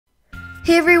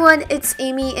Hey everyone, it's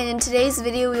Amy, and in today's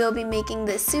video we will be making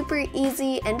this super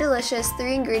easy and delicious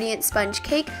 3-ingredient sponge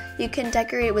cake. You can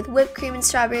decorate it with whipped cream and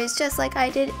strawberries just like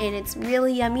I did, and it's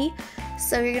really yummy.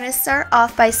 So you're going to start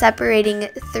off by separating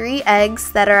 3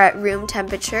 eggs that are at room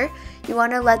temperature. You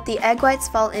want to let the egg whites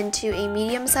fall into a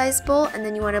medium-sized bowl, and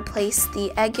then you want to place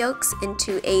the egg yolks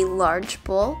into a large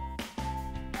bowl.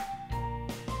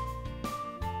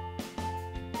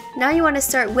 Now you want to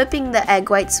start whipping the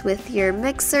egg whites with your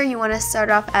mixer. You want to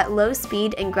start off at low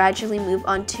speed and gradually move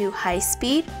on to high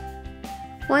speed.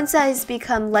 Once that has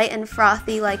become light and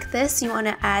frothy like this, you want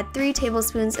to add 3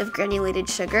 tablespoons of granulated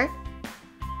sugar.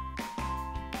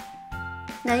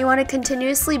 Now you want to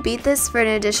continuously beat this for an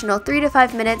additional 3 to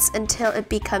 5 minutes until it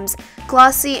becomes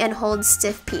glossy and holds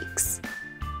stiff peaks.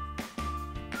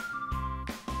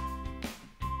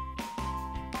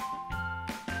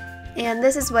 And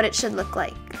this is what it should look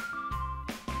like.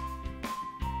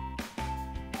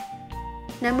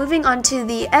 Now moving on to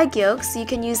the egg yolks, you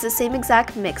can use the same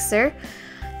exact mixer.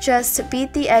 Just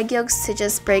beat the egg yolks to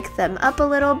just break them up a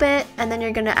little bit, and then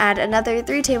you're going to add another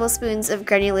 3 tablespoons of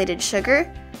granulated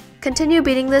sugar. Continue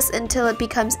beating this until it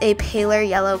becomes a paler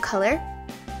yellow color.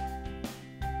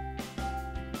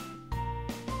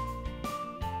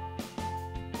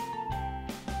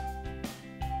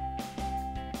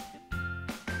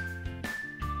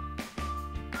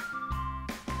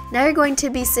 Now you're going to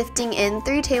be sifting in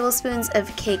 3 tablespoons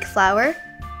of cake flour.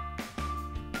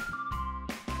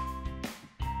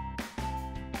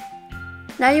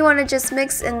 Now you want to just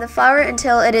mix in the flour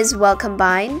until it is well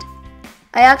combined.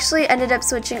 I actually ended up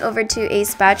switching over to a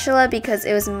spatula because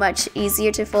it was much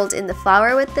easier to fold in the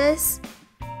flour with this.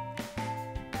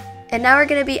 And now we're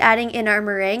going to be adding in our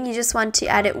meringue. You just want to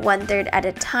add it 1/3 at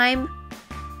a time.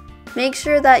 Make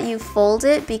sure that you fold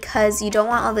it because you don't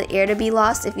want all the air to be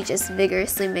lost if you just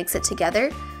vigorously mix it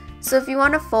together. So if you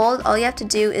want to fold, all you have to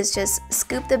do is just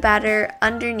scoop the batter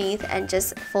underneath and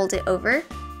just fold it over.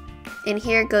 And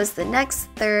here goes the next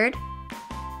third.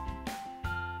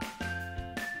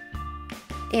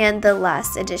 And the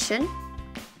last addition.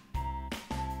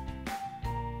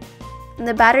 And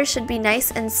the batter should be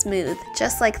nice and smooth,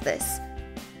 just like this.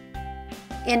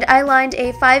 And I lined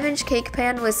a 5-inch cake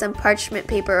pan with some parchment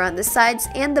paper on the sides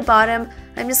and the bottom.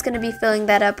 I'm just going to be filling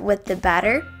that up with the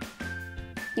batter.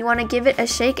 You want to give it a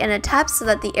shake and a tap so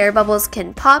that the air bubbles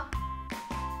can pop.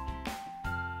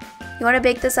 You want to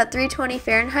bake this at 320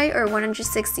 Fahrenheit or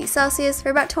 160 Celsius for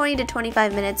about 20 to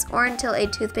 25 minutes or until a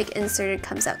toothpick inserted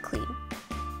comes out clean.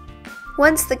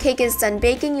 Once the cake is done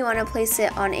baking, you want to place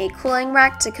it on a cooling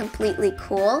rack to completely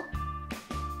cool.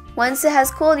 Once it has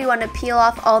cooled, you want to peel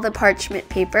off all the parchment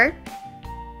paper.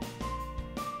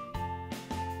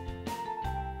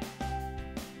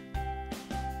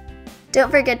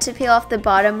 Don't forget to peel off the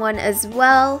bottom one as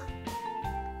well.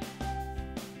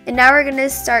 And now we're going to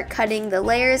start cutting the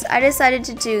layers. I decided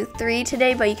to do 3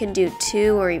 today, but you can do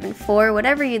 2 or even 4,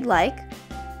 whatever you'd like.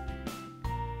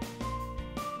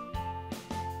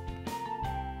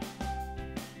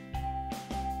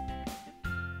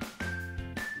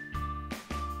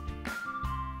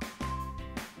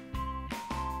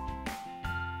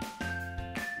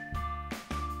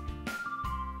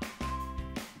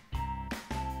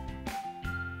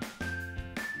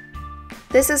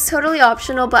 This is totally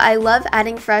optional, but I love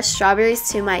adding fresh strawberries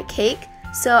to my cake.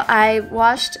 So I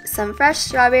washed some fresh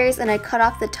strawberries and I cut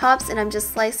off the tops and I'm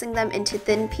just slicing them into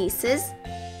thin pieces.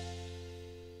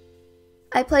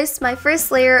 I placed my first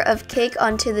layer of cake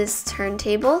onto this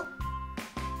turntable.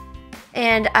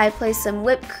 And I placed some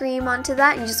whipped cream onto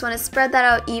that, and you just want to spread that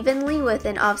out evenly with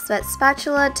an offset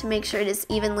spatula to make sure it is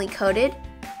evenly coated.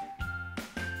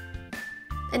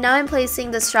 And now I'm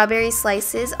placing the strawberry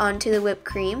slices onto the whipped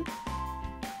cream.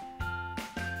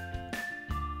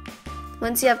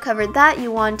 Once you have covered that,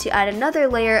 you want to add another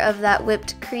layer of that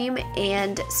whipped cream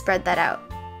and spread that out.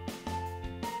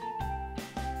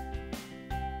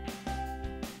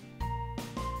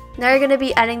 Now you're going to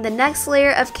be adding the next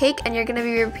layer of cake, and you're going to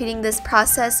be repeating this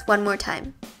process one more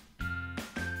time.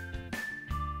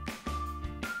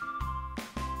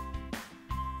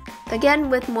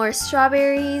 Again with more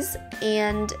strawberries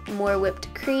and more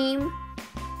whipped cream.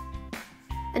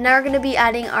 And now we're going to be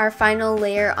adding our final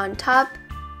layer on top.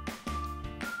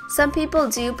 Some people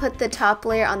do put the top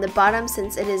layer on the bottom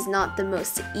since it is not the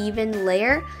most even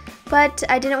layer, but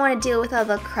I didn't want to deal with all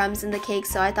the crumbs in the cake,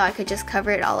 so I thought I could just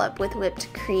cover it all up with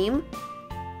whipped cream.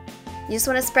 You just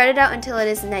want to spread it out until it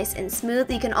is nice and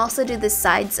smooth. You can also do the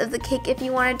sides of the cake if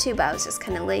you wanted to, but I was just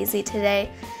kind of lazy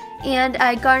today. And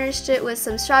I garnished it with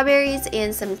some strawberries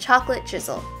and some chocolate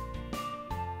drizzle.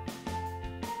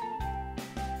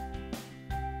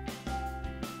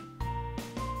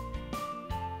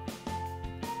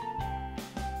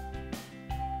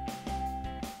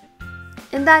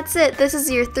 And that's it. This is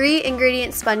your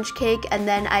 3-ingredient sponge cake, and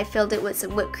then I filled it with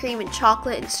some whipped cream and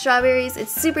chocolate and strawberries.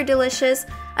 It's super delicious.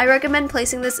 I recommend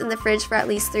placing this in the fridge for at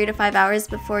least 3 to 5 hours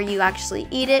before you actually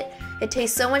eat it. It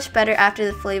tastes so much better after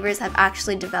the flavors have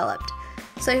actually developed.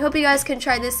 So I hope you guys can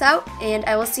try this out, and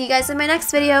I will see you guys in my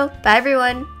next video. Bye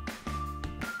everyone!